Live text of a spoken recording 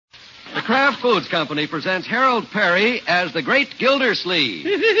The Kraft Foods Company presents Harold Perry as the Great Gildersleeve.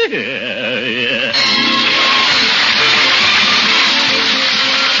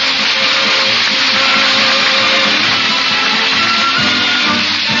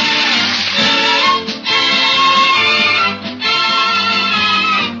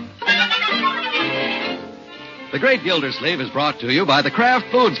 The Great Gildersleeve is brought to you by the Kraft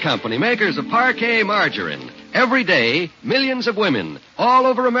Foods Company, makers of Parquet margarine. Every day, millions of women all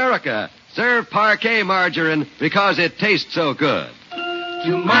over America serve Parquet margarine because it tastes so good.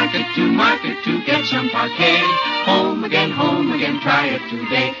 To market, to get some Parquet. Home again, try it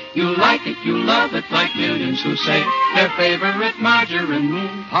today. You like it, you love it, like millions who say their favorite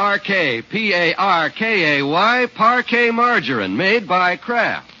margarine. Parquet, P-A-R-K-A-Y, Parquet margarine, made by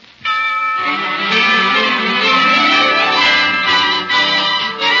Kraft.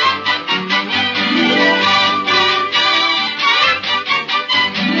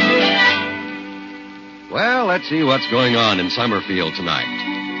 Well, let's see what's going on in Summerfield tonight.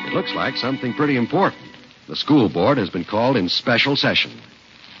 It looks like something pretty important. The school board has been called in special session.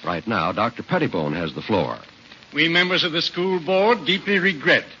 Right now, Dr. Pettibone has the floor. We members of the school board deeply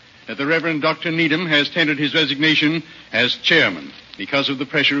regret that the Reverend Dr. Needham has tendered his resignation as chairman because of the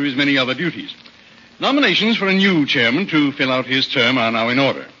pressure of his many other duties. Nominations for a new chairman to fill out his term are now in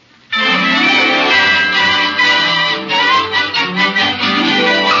order.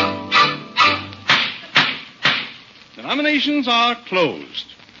 The nominations are closed.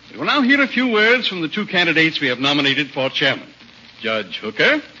 We will now hear a few words from the two candidates we have nominated for chairman. Judge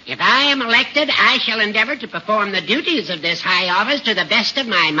Hooker. If I am elected, I shall endeavor to perform the duties of this high office to the best of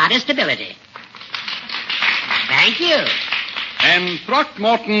my modest ability. Thank you. And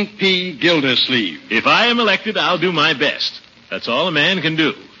Throckmorton P. Gildersleeve. If I am elected, I'll do my best. That's all a man can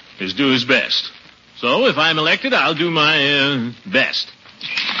do, is do his best. So if I'm elected, I'll do my, best.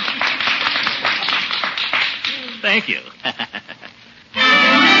 Thank you.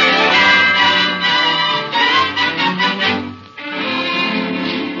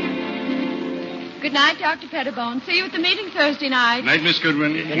 Good night, Dr. Pettibone. See you at the meeting Thursday night. Good night, Miss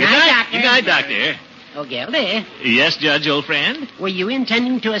Goodwin. Good night, Doctor. Good night, Doctor. Oh, Gildy, Yes, Judge, old friend? were you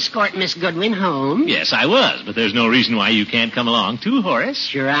intending to escort Miss Goodwin home? Yes, I was, but there's no reason why you can't come along too, Horace.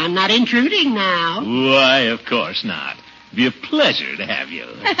 Sure, I'm not intruding now. Why, of course not. It'd be a pleasure to have you.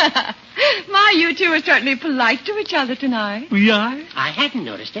 My, you two are certainly polite to each other tonight. We are? I hadn't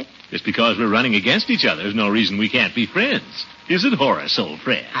noticed it. Just because we're running against each other is no reason we can't be friends. Is it, Horace, old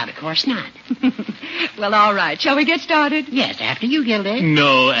friend? Of course not. Well, all right. Shall we get started? Yes, after you, Gildy.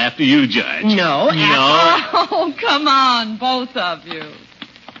 No, after you, Judge. No, after... Oh, come on, both of you.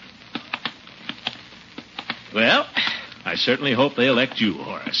 Well, I certainly hope they elect you,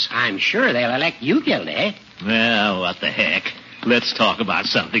 Horace. I'm sure they'll elect you, Gildy. Well, what the heck. Let's talk about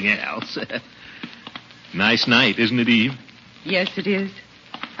something else. Nice night, isn't it, Eve? Yes, it is.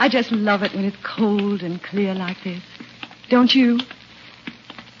 I just love it when it's cold and clear like this. Don't you?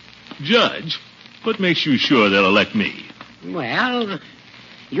 Judge, what makes you sure they'll elect me? Well,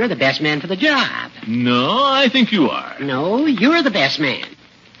 you're the best man for the job. No, I think you are. No, you're the best man.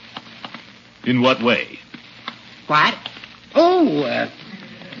 In what way? What? Oh,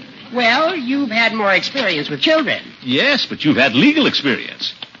 well, you've had more experience with children. Yes, but you've had legal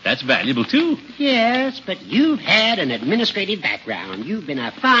experience. That's valuable, too. Yes, but you've had an administrative background. You've been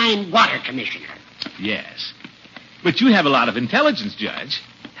a fine water commissioner. Yes. But you have a lot of intelligence, Judge.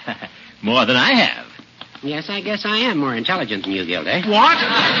 More than I have. Yes, I guess I am more intelligent than you, Gildy. What?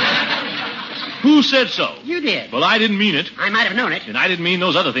 Who said so? You did. Well, I didn't mean it. I might have known it. And I didn't mean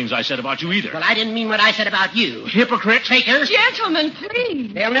those other things I said about you either. Well, I didn't mean what I said about you. Hypocrite. Fakers. Gentlemen,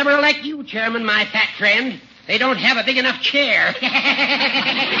 please. They'll never elect you, Chairman, my fat friend. They don't have a big enough chair.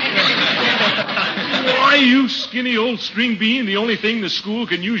 Why, you skinny old string bean, the only thing the school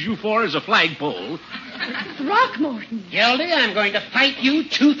can use you for is a flagpole. Throckmorton. Gildy, I'm going to fight you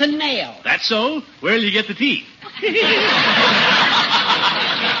tooth and nail. That's so? Where'll you get the teeth?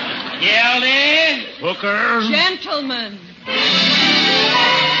 Gildy! Hooker. Gentlemen.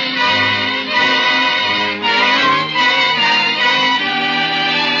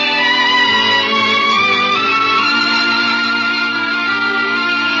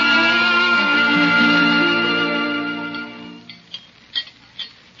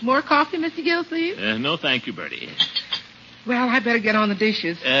 More coffee, Mr. Gildersleeve? No, thank you, Bertie. Well, I better get on the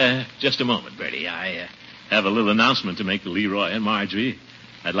dishes. Just a moment, Bertie. I have a little announcement to make to Leroy and Marjorie.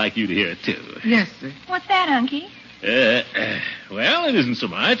 I'd like you to hear it, too. Yes, sir. What's that, Unky? Well, it isn't so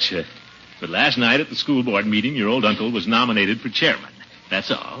much. But last night at the school board meeting, your old uncle was nominated for chairman. That's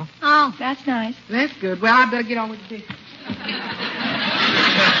all. Oh, that's nice. That's good. Well, I better get on with the dishes.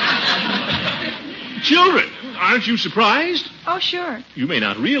 children, aren't you surprised? Oh, sure. You may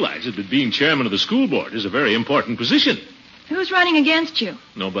not realize it, but being chairman of the school board is a very important position. Who's running against you?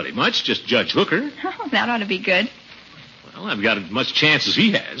 Nobody much, just Judge Hooker. Oh, that ought to be good. Well, I've got as much chance as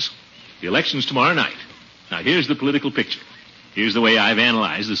he has. The election's tomorrow night. Now, here's the political picture. Here's the way I've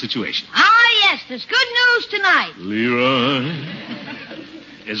analyzed the situation. Ah, yes, there's good news tonight. Leroy.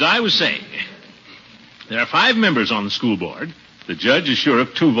 As I was saying, there are 5 members on the school board. The judge is sure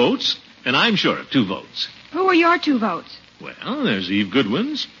of 2 votes, and I'm sure of 2 votes. Who are your 2 votes? Well, there's Eve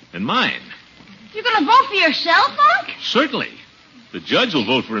Goodwin's and mine. You're going to vote for yourself, Unc? Certainly. The judge will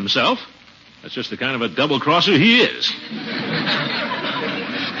vote for himself. That's just the kind of a double-crosser he is.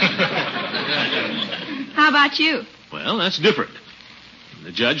 How about you? Well, that's different.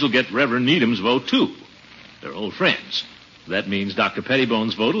 The judge will get Reverend Needham's vote, too. They're old friends. That means Dr.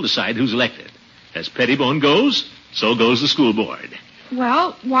 Pettibone's vote will decide who's elected. As Pettibone goes, so goes the school board.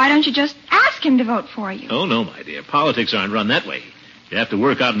 Well, why don't you just ask him to vote for you? Oh, no, my dear. Politics aren't run that way. You have to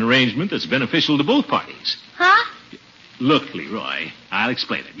work out an arrangement that's beneficial to both parties. Huh? Look, Leroy, I'll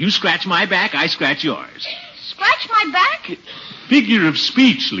explain it. You scratch my back, I scratch yours. Scratch my back? Figure of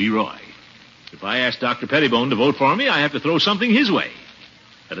speech, Leroy. If I ask Dr. Pettibone to vote for me, I have to throw something his way.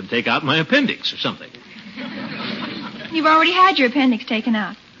 Let him take out my appendix or something. You've already had your appendix taken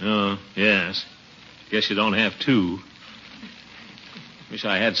out. Oh, yes. Guess you don't have 2. Wish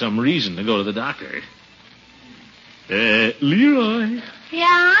I had some reason to go to the doctor. Leroy.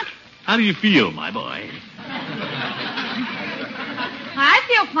 Yeah, Unc? How do you feel, my boy? I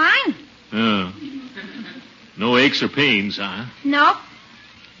feel fine. Oh. No aches or pains, huh? Nope.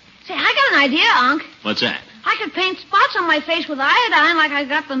 Say, I got an idea, Unc. What's that? I could paint spots on my face with iodine like I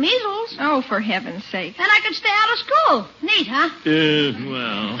got the measles. Oh, for heaven's sake. Then I could stay out of school. Neat, huh?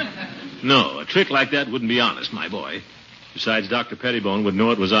 Well, no. A trick like that wouldn't be honest, my boy. Besides, Dr. Pettibone would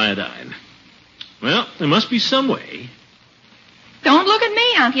know it was iodine. Well, there must be some way. Don't look at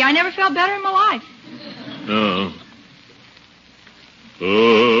me, Unky. I never felt better in my life. Oh.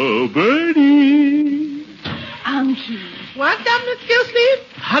 Oh, Bertie. Unky. What's up, Miss Gildersleeve?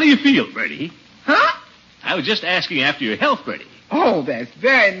 How do you feel, Bertie? Huh? I was just asking after your health, Bertie. Oh, that's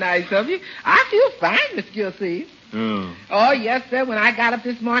very nice of you. I feel fine, Miss Gildersleeve. Oh. Oh, yes, sir. When I got up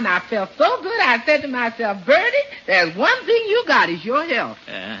this morning, I felt so good, I said to myself, Bertie, there's one thing you got is your health.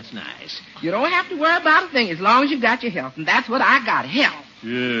 That's nice. You don't have to worry about a thing as long as you got your health. And that's what I got, health.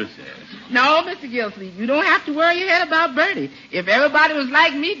 Yes. No, Mr. Gildersleeve, you don't have to worry your head about Bertie. If everybody was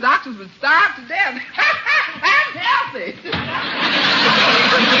like me, doctors would starve to death. I'm healthy.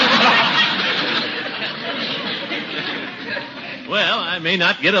 Well, I may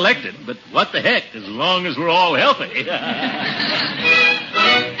not get elected, but what the heck, as long as we're all healthy.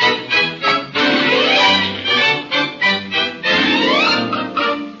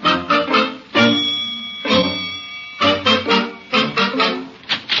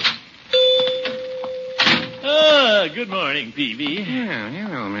 Good morning, Peavy. Oh,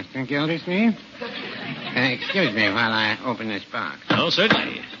 hello, Mr. Gildersleeve. Excuse me while I open this box. Oh,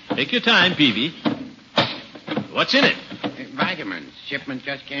 certainly. Take your time, Peavy. What's in it? Vitamins. Shipment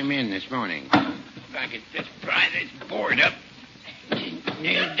just came in this morning. If I could just pry this board up.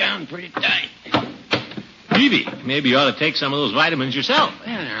 Nailed down pretty tight. Peavy, maybe you ought to take some of those vitamins yourself.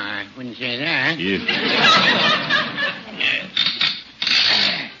 Well, no, I wouldn't say that.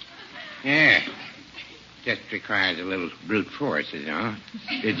 Yeah. Just requires a little brute force, is all.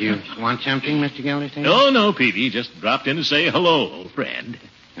 Did you want something, Mr. Gildersleeve? No, Peavy. Just dropped in to say hello, old friend.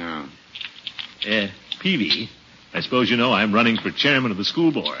 Oh. Peavy, I suppose you know I'm running for chairman of the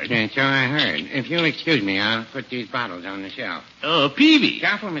school board. Yeah, so I heard. If you'll excuse me, I'll put these bottles on the shelf. Oh, Peavy.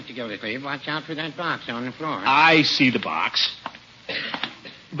 Careful, Mr. Gildersleeve. Watch out for that box on the floor. I see the box.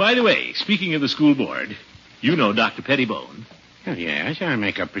 By the way, speaking of the school board, you know Dr. Pettibone. Oh, yes, I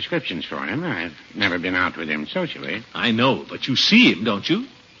make up prescriptions for him. I've never been out with him socially. I know, but you see him, don't you?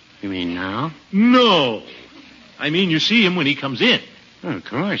 You mean now? No. I mean, you see him when he comes in. Well, of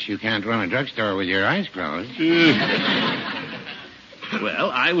course. You can't run a drugstore with your eyes closed.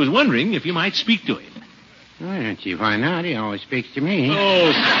 Well, I was wondering if you might speak to him. Well, gee, why not? He always speaks to me.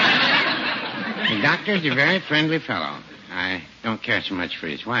 Oh. The doctor's a very friendly fellow. I don't care so much for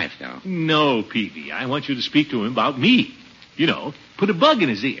his wife, though. No, Peavy. I want you to speak to him about me. You know, put a bug in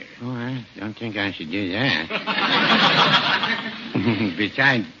his ear. Oh, I don't think I should do that.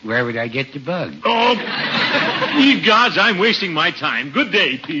 Besides, where would I get the bug? Oh, ye gods, I'm wasting my time. Good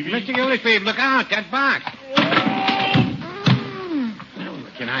day, Peavy. Mr. Gildersleeve, look out, that box.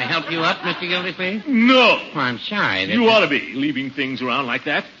 Can I help you up, Mr. Gildersleeve? No. Oh, I'm sorry. You ought to be, leaving things around like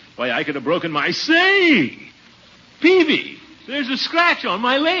that. Why, I could have broken my... Say! Peavy, There's a scratch on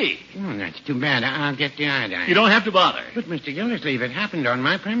my leg. Oh, that's too bad. I'll get the iodine. You don't have to bother. But, Mr. Gildersleeve, it happened on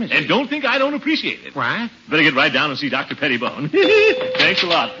my premises. And don't think I don't appreciate it. What? Better get right down and see Dr. Pettibone. Thanks a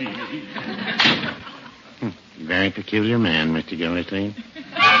lot, Pete. Very peculiar man, Mr. Gildersleeve.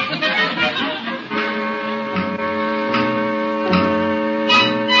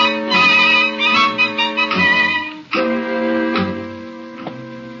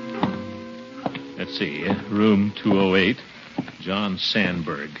 Let's see. Room 208. John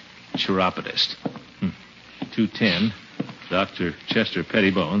Sandberg, chiropodist. 210. Dr. Chester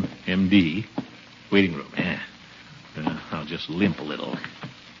Pettibone, M.D. Waiting room. I'll just limp a little.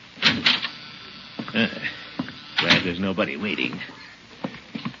 Glad there's nobody waiting.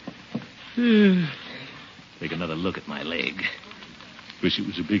 Take another look at my leg. Wish it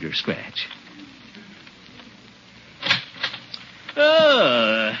was a bigger scratch.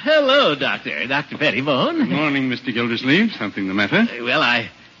 Oh, hello, Doctor. Dr. Pettibone. Good morning, Mr. Gildersleeve. Something the matter? Well, I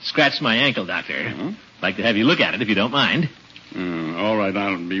scratched my ankle, Doctor. Uh-huh. Like to have you look at it if you don't mind. All right,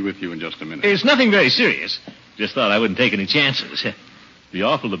 I'll be with you in just a minute. It's nothing very serious. Just thought I wouldn't take any chances. Be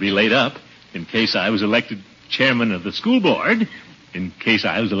awful to be laid up in case I was elected chairman of the school board. In case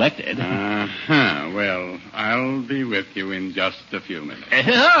I was elected. Well, I'll be with you in just a few minutes.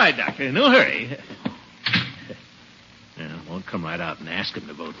 All right, Doctor. No hurry. Won't come right out and ask him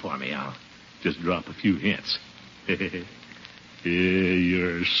to vote for me. I'll just drop a few hints.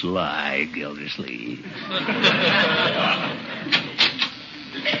 You're sly, Gildersleeve.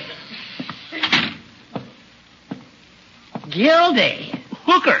 Gildy.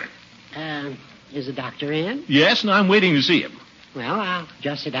 Hooker. Is the doctor in? Yes, and I'm waiting to see him. Well, I'll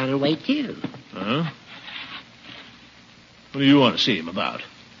just sit down and wait, too. Huh? What do you want to see him about?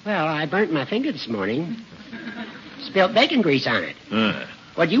 Well, I burnt my finger this morning. Spilled bacon grease on it.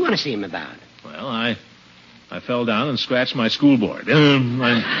 What do you want to see him about? Well, I fell down and scratched my school board. I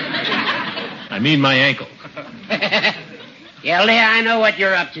mean my ankle. Gildy, I know what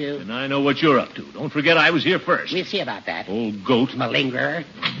you're up to. And I know what you're up to. Don't forget I was here first. We'll see about that. Old goat. Malingerer.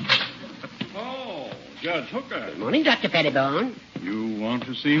 Oh, Judge Hooker. Good morning, Dr. Pettibone. You want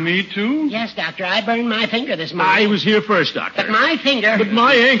to see me, too? Yes, Doctor. I burned my finger this morning. I was here first, Doctor. But my finger... But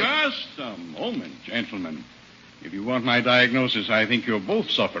my ankle... Just a moment, gentlemen. If you want my diagnosis, I think you're both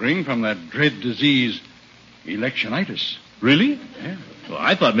suffering from that dread disease, electionitis. Really? Yeah. Well,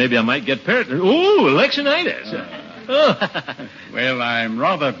 I thought maybe I might get Oh, electionitis. Well, I'm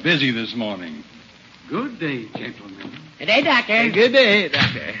rather busy this morning. Good day, gentlemen. Good day, Doctor. Good day,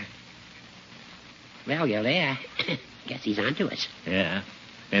 Doctor. Well, Gildy, I guess he's on to us. Yeah.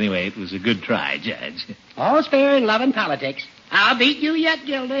 Anyway, it was a good try, Judge. All's fair in love and politics. I'll beat you yet,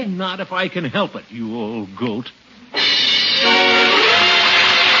 Gildy. Not if I can help it, you old goat.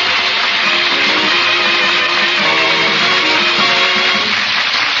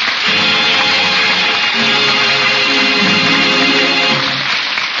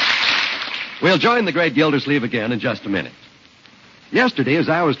 We'll join the great Gildersleeve again in just a minute. Yesterday, as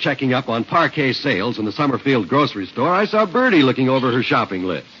I was checking up on parquet sales in the Summerfield grocery store, I saw Bertie looking over her shopping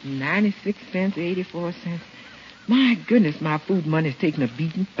list. 96 cents, 84 cents. My goodness, my food money's taking a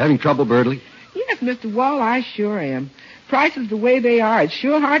beating. Having trouble, Bertie? Yes, Mr. Wall, I sure am. Prices the way they are, it's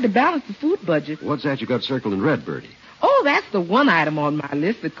sure hard to balance the food budget. What's that you got circled in red, Bertie? Oh, that's the one item on my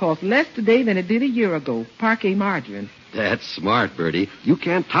list that costs less today than it did a year ago. Parquet margarine. That's smart, Bertie. You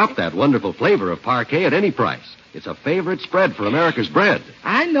can't top that wonderful flavor of parquet at any price. It's a favorite spread for America's bread.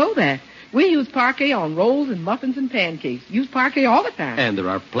 I know that. We use parquet on rolls and muffins and pancakes. Use parquet all the time. And there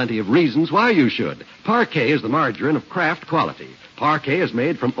are plenty of reasons why you should. Parquet is the margarine of Kraft quality. Parquet is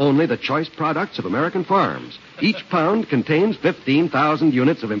made from only the choice products of American farms. Each pound contains 15,000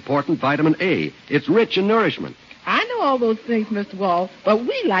 units of important vitamin A. It's rich in nourishment. I know all those things, Mr. Wall, but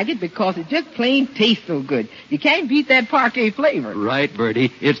we like it because it just plain tastes so good. You can't beat that parquet flavor. Right,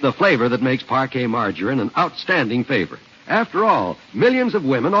 Bertie. It's the flavor that makes parquet margarine an outstanding favorite. After all, millions of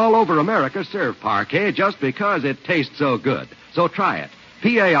women all over America serve parquet just because it tastes so good. So try it.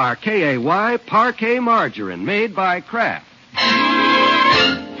 Parkay, parquet margarine, made by Kraft.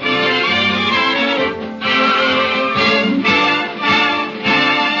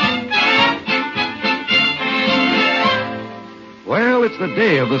 Well, it's the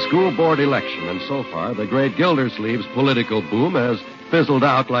day of the school board election, and so far, the great Gildersleeve's political boom has fizzled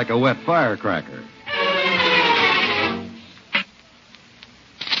out like a wet firecracker.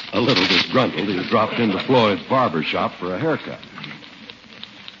 A little disgruntled, he dropped into Floyd's barber shop for a haircut.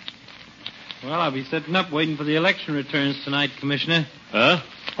 Well, I'll be sitting up waiting for the election returns tonight, Commissioner. Huh?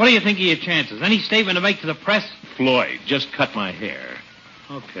 What do you think of your chances? Any statement to make to the press? Floyd, just cut my hair.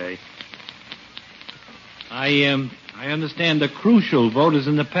 Okay. I I understand the crucial vote is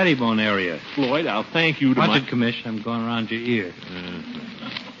in the Pettibone area. Floyd, I'll thank you to Watch it, Commish. I'm going around your ear.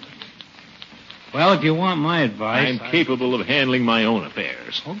 Well, if you want my advice... I'm capable of handling my own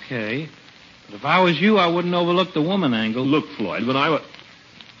affairs. Okay. But if I was you, I wouldn't overlook the woman angle. Look, Floyd, when I was...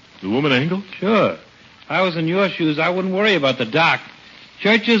 The woman angle? Sure. If I was in your shoes, I wouldn't worry about the doc.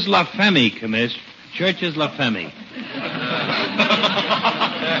 Churches la femme, Commish. Churches la femme.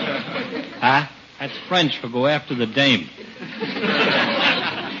 Huh? That's French for go after the dame.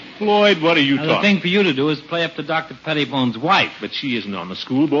 Floyd, what are you Now, talking? the thing for you to do is play up to Dr. Pettibone's wife. But she isn't on the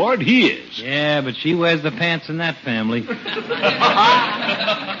school board. He is. Yeah, but she wears the pants in that family. The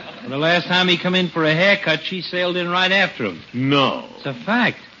last time he come in for a haircut, she sailed in right after him. No. It's a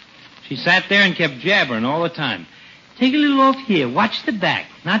fact. She sat there and kept jabbering all the time. Take a little off here. Watch the back.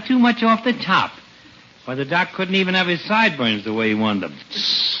 Not too much off the top. Why, the doc couldn't even have his sideburns the way he wanted them.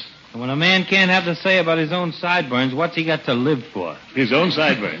 And when a man can't have to say about his own sideburns, what's he got to live for? His own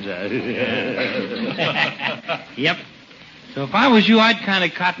sideburns. Yep. So if I was you, I'd kind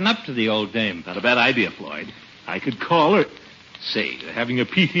of cotton up to the old dame. Not a bad idea, Floyd. I could call her. Say, they're having a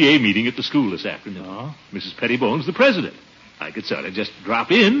PTA meeting at the school this afternoon. Oh? Mrs. Pettibone's the president. I could sort of just drop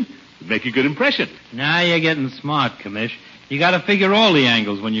in and make a good impression. Now you're getting smart, Commish. You got to figure all the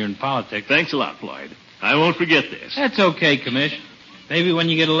angles when you're in politics. Thanks a lot, Floyd. I won't forget this. That's okay, Commish. Maybe when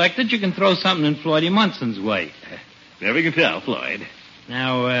you get elected, you can throw something in Floydie Munson's way. Never can tell, Floyd.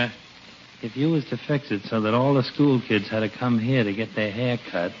 Now, if you was to fix it so that all the school kids had to come here to get their hair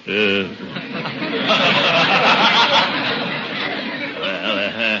cut... Well,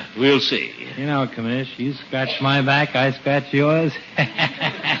 we'll see. You know, Commish, you scratch my back, I scratch yours.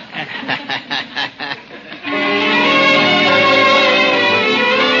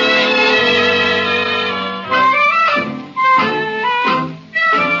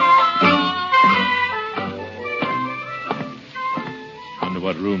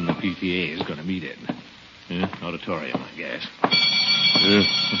 What room the PTA is going to meet in. Auditorium, I guess.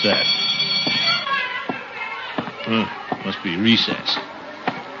 What's that? Must be recess.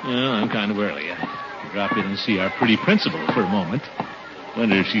 Well, I'm kind of early. I drop in and see our pretty principal for a moment.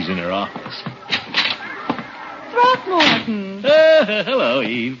 Wonder if she's in her office. Throckmorton. Hello,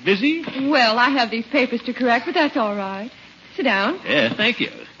 Eve. Busy? Well, I have these papers to correct, but that's all right. Sit down. Yeah, thank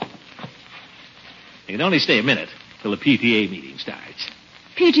you. You can only stay a minute till the PTA meeting starts.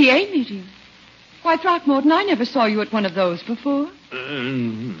 PTA meeting? Why, Throckmorton, I never saw you at one of those before.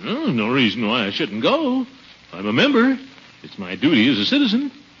 No reason why I shouldn't go. I'm a member. It's my duty as a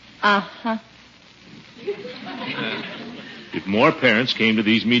citizen. Uh-huh. If more parents came to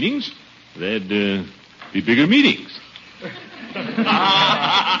these meetings, there'd be bigger meetings.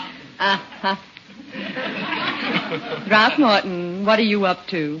 Uh-huh. Throckmorton, what are you up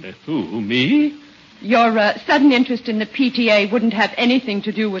to? Who, me? Your sudden interest in the PTA wouldn't have anything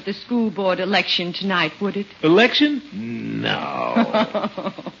to do with the school board election tonight, would it? Election?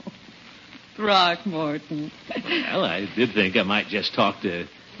 No. Throckmorton. Well, I did think I might just talk to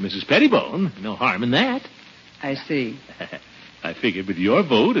Mrs. Pettibone. No harm in that. I see. I figured with your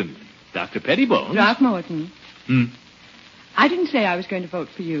vote and Dr. Pettibone's... Throckmorton. I didn't say I was going to vote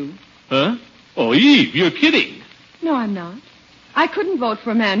for you. Huh? Oh, Eve, you're kidding. No, I'm not. I couldn't vote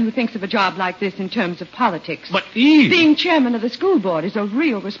for a man who thinks of a job like this in terms of politics. But, Eve... Being chairman of the school board is a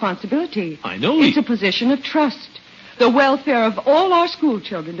real responsibility. I know, It's Eve. a position of trust. The welfare of all our school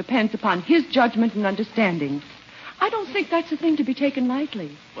children depends upon his judgment and understanding. I don't think that's a thing to be taken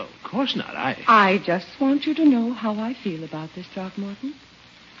lightly. Well, of course not. I just want you to know how I feel about this, Throckmorton.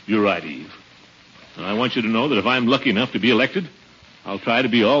 You're right, Eve. And I want you to know that if I'm lucky enough to be elected, I'll try to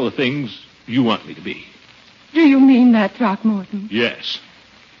be all the things you want me to be. Do you mean that, Throckmorton? Yes.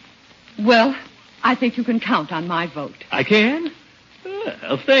 Well, I think you can count on my vote. I can?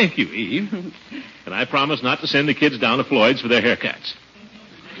 Well, thank you, Eve. And I promise not to send the kids down to Floyd's for their haircuts.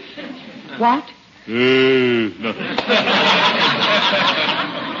 What? Nothing.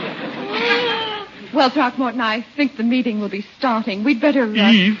 Well, Throckmorton, I think the meeting will be starting. We'd better...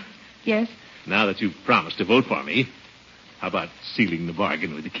 Eve? Yes? Now that you've promised to vote for me, how about sealing the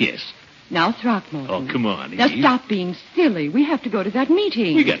bargain with a kiss? Now, Throckmorton. Oh, come on, Eve. Now, stop being silly. We have to go to that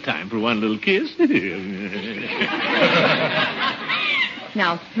meeting. We got time for one little kiss.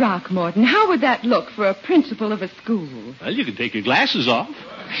 Now, Throckmorton, how would that look for a principal of a school? Well, you can take your glasses off.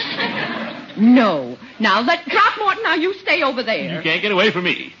 No. Now, Throckmorton, now you stay over there. You can't get away from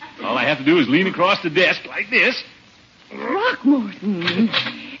me. All I have to do is lean across the desk like this. Throckmorton.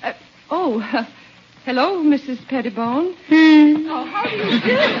 Hello, Mrs. Pettibone. Oh, how do you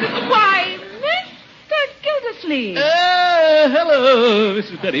do? Why, Mr. Gildersleeve. Hello,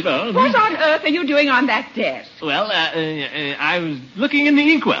 Mrs. Pettibone. What on earth are you doing on that desk? Well, I was looking in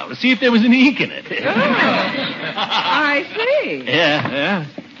the inkwell to see if there was any ink in it. Oh, I see. Yeah.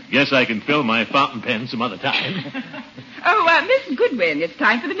 Guess I can fill my fountain pen some other time. Oh, Miss Goodwin, it's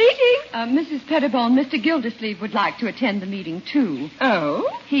time for the meeting. Mrs. Pettibone, Mr. Gildersleeve would like to attend the meeting, too. Oh?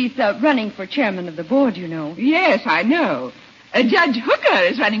 He's running for chairman of the board, you know. Yes, I know. Judge Hooker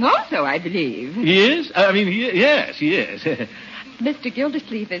is running also, I believe. He is? Yes, he is. Mr.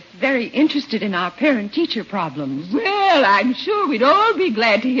 Gildersleeve is very interested in our parent-teacher problems. Well, I'm sure we'd all be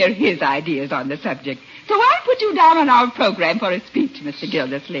glad to hear his ideas on the subject. So I'll put you down on our program for a speech, Mr.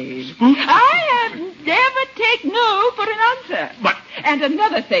 Gildersleeve. I never take no for an answer. But... And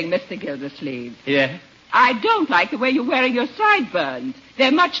another thing, Mr. Gildersleeve. Yeah? I don't like the way you're wearing your sideburns.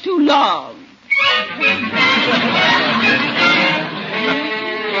 They're much too long.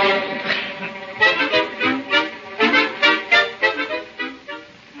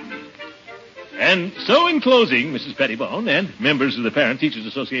 And so in closing, Mrs. Pettibone and members of the Parent Teachers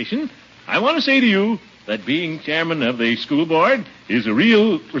Association, I want to say to you that being chairman of the school board is a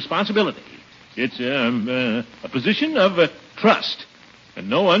real responsibility. It's a position of trust, and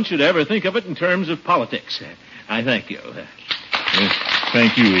no one should ever think of it in terms of politics. I thank you.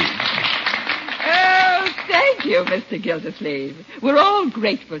 Thank you, Eve. Oh, thank you, Mr. Gildersleeve. We're all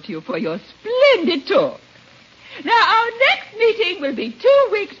grateful to you for your splendid talk. Now, our next meeting will be 2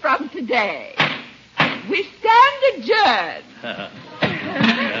 weeks from today. We stand adjourned.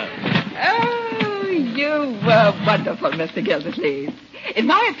 Oh, you were wonderful, Mr. Gildersleeve. In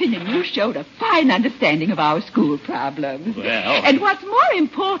my opinion, you showed a fine understanding of our school problems. Well... And what's more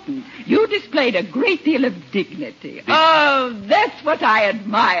important, you displayed a great deal of dignity. Oh, that's what I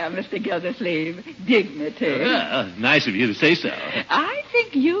admire, Mr. Gildersleeve. Dignity. Well, nice of you to say so. I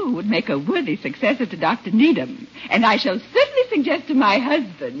think you would make a worthy successor to Dr. Needham, and I shall certainly suggest to my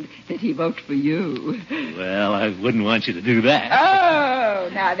husband that he vote for you. Well, I wouldn't want you to do that. Oh,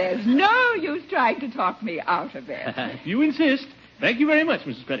 now there's no use trying to talk me out of it. If you insist. Thank you very much,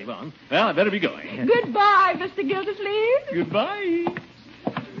 Mrs. Pettibone. Well, I better be going. Goodbye, Mr. Gildersleeve. Goodbye.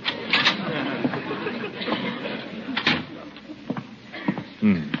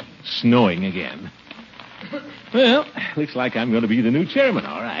 Snowing again. Well, looks like I'm going to be the new chairman,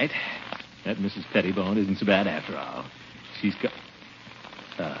 all right. That Mrs. Pettibone isn't so bad after all. She's got...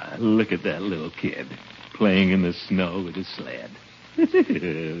 look at that little kid playing in the snow with his sled.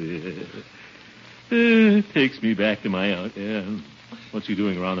 Takes me back to my own... what's he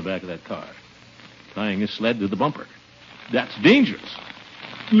doing around the back of that car? Tying his sled to the bumper. That's dangerous.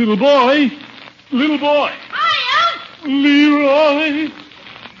 Little boy! Little boy! Hiya! Leroy!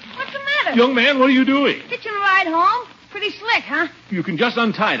 What's the matter? Young man, what are you doing? Hitching a ride home? Pretty slick, huh? You can just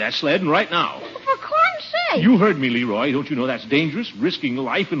untie that sled and right now. Well, for corn's sake. You heard me, Leroy. Don't you know that's dangerous, risking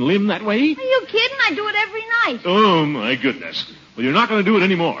life and limb that way? Are you kidding? I do it every night. Oh, my goodness. Well, you're not going to do it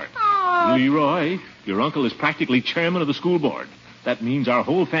anymore. Oh. Leroy, your uncle is practically chairman of the school board. That means our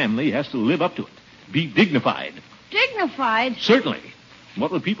whole family has to live up to it. Be dignified. Dignified? Certainly.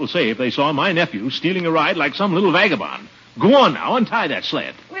 What would people say if they saw my nephew stealing a ride like some little vagabond? Go on now, untie that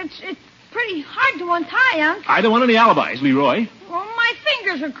sled. It's pretty hard to untie, Unc. I don't want any alibis, Leroy. Well, my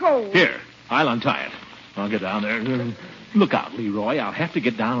fingers are cold. Here, I'll untie it. I'll get down there. Look out, Leroy. I'll have to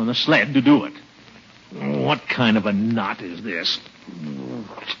get down on the sled to do it. What kind of a knot is this? Hey,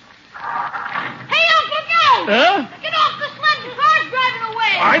 Unc, look out! Huh? Get off the sled. The car's driving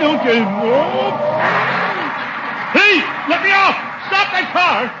away. I don't get... Hey, let me off! Stop that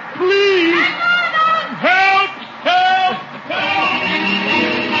car! Please! Help! Help! Help!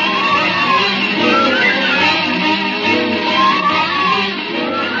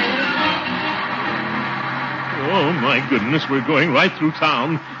 Oh, my goodness, we're going right through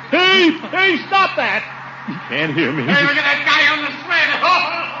town. Hey, stop that! You can't hear me. Hey, look at that guy on the sled.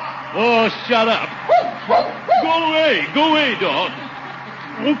 Oh, shut up. Go away, dog.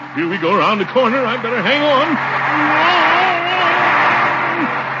 Oh, here we go around the corner. I better hang on.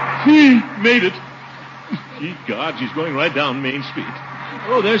 He made it. Gee, God, she's going right down Main Street.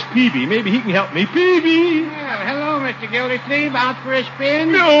 Oh, there's Peavy. Maybe he can help me. Peavy! Well, hello, Mr. Gildersleeve. Out for a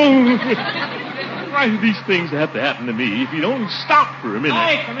spin? No! Why do these things have to happen to me? If you don't stop for a minute.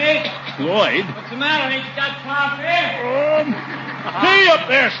 Hey, come here. Floyd? What's the matter? Ain't you got coffee? Hey, up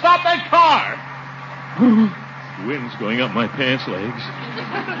there! Stop that car! The wind's going up my pants legs.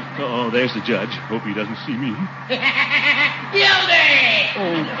 Oh, there's the judge. Hope he doesn't see me. Gildy!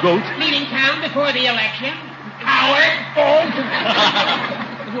 Oh, goat. Leaving town before the election? Coward! Oh!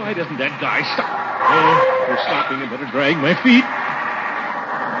 Why doesn't that guy stop? Oh, for stopping, I better drag my feet.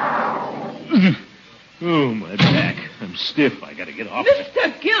 Oh, my back. I'm stiff. I gotta get off.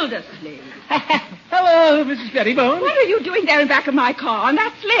 Mr. Gildersleeve. Hello, Mrs. Pettibone. What are you doing there in back of my car on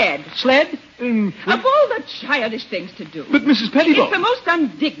that sled? Sled? Of all the childish things to do. But, Mrs. Pettibone. It's the most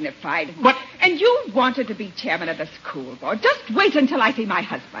undignifid. But... And you wanted to be chairman of the school board. Just wait until I see my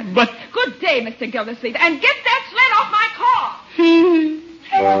husband. But... Good day, Mr. Gildersleeve. And get that sled off my car.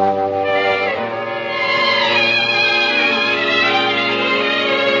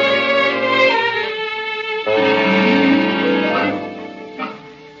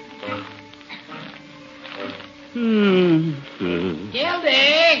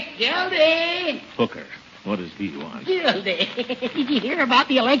 Gildy! Hooker, what does he want? Gildy, did you hear about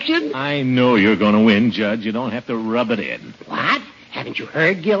the election? I know you're going to win, Judge. You don't have to rub it in. What? Haven't you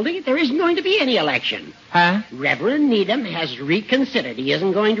heard, Gildy? There isn't going to be any election. Huh? Reverend Needham has reconsidered. He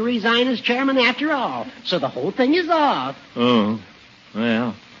isn't going to resign as chairman after all. So the whole thing is off. Oh,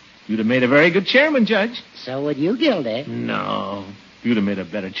 well, you'd have made a very good chairman, Judge. So would you, Gildy. No, you'd have made a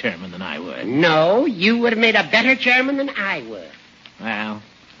better chairman than I would. No, you would have made a better chairman than I would. Well,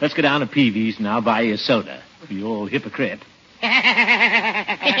 let's go down to Peavy's and I'll buy you a soda, you old hypocrite.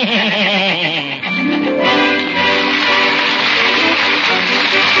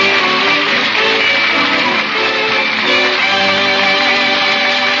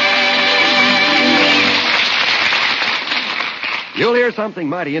 You'll hear something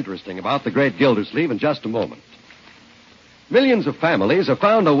mighty interesting about the great Gildersleeve in just a moment. Millions of families have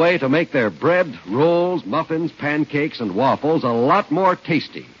found a way to make their bread, rolls, muffins, pancakes, and waffles a lot more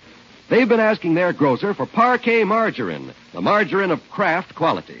tasty. They've been asking their grocer for Parquet margarine, the margarine of Kraft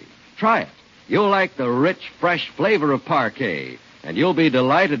quality. Try it. You'll like the rich, fresh flavor of Parquet, and you'll be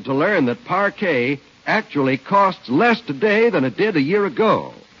delighted to learn that Parquet actually costs less today than it did a year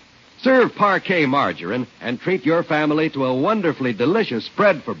ago. Serve Parquet margarine and treat your family to a wonderfully delicious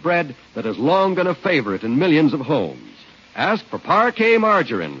spread for bread that has long been a favorite in millions of homes. Ask for Parquet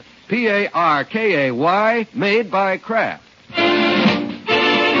margarine, Parkay, made by Kraft.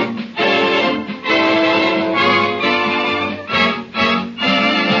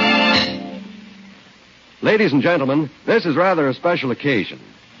 Ladies and gentlemen, this is rather a special occasion.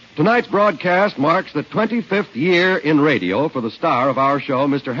 Tonight's broadcast marks the 25th year in radio for the star of our show,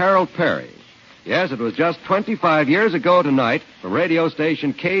 Mr. Harold Perry. Yes, it was just 25 years ago tonight from radio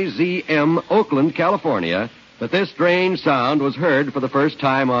station KZM, Oakland, California, that this strange sound was heard for the first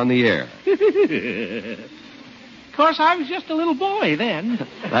time on the air. Of course, I was just a little boy then.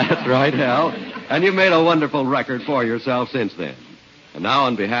 That's right, Hal. And you've made a wonderful record for yourself since then. And now,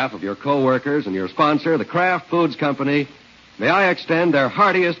 on behalf of your co-workers and your sponsor, the Kraft Foods Company, may I extend their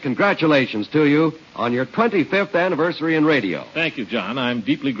heartiest congratulations to you on your 25th anniversary in radio. Thank you, John. I'm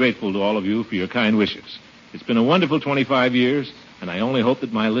deeply grateful to all of you for your kind wishes. It's been a wonderful 25 years, and I only hope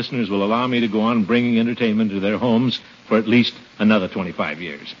that my listeners will allow me to go on bringing entertainment to their homes for at least another 25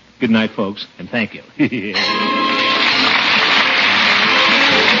 years. Good night, folks, and thank you.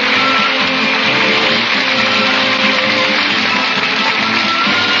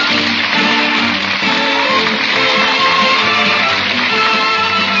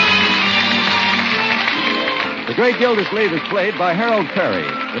 The Great Gildersleeve is played by Harold Perry.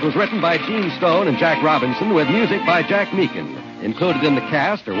 It was written by Gene Stone and Jack Robinson with music by Jack Meakin. Included in the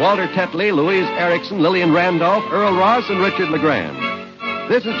cast are Walter Tetley, Louise Erickson, Lillian Randolph, Earl Ross, and Richard LeGrand.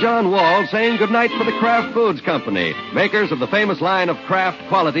 This is John Wall saying goodnight for the Kraft Foods Company, makers of the famous line of Kraft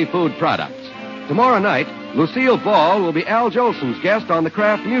quality food products. Tomorrow night, Lucille Ball will be Al Jolson's guest on the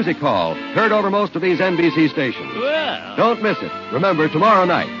Kraft Music Hall, heard over most of these NBC stations. Well. Don't miss it. Remember, tomorrow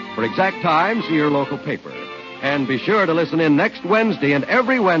night. For exact time, see your local paper. And be sure to listen in next Wednesday and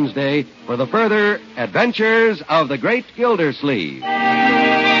every Wednesday for the further adventures of the Great Gildersleeve.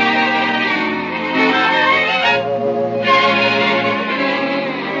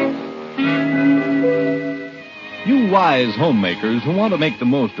 You wise homemakers who want to make the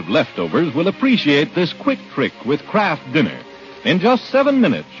most of leftovers will appreciate this quick trick with Kraft Dinner. In just 7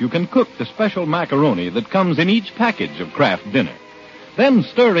 minutes, you can cook the special macaroni that comes in each package of Kraft Dinner. Then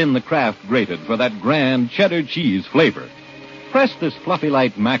stir in the Kraft grated for that grand cheddar cheese flavor. Press this fluffy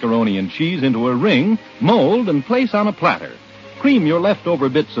light macaroni and cheese into a ring, mold, and place on a platter. Cream your leftover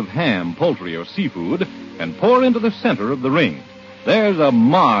bits of ham, poultry, or seafood, and pour into the center of the ring. There's a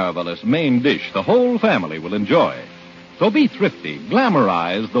marvelous main dish the whole family will enjoy. So be thrifty,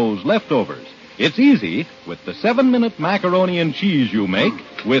 glamorize those leftovers. It's easy with the 7-minute macaroni and cheese you make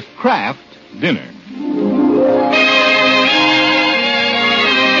with Kraft Dinner.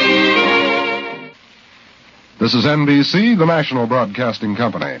 This is NBC, the national broadcasting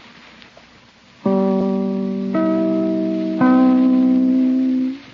company.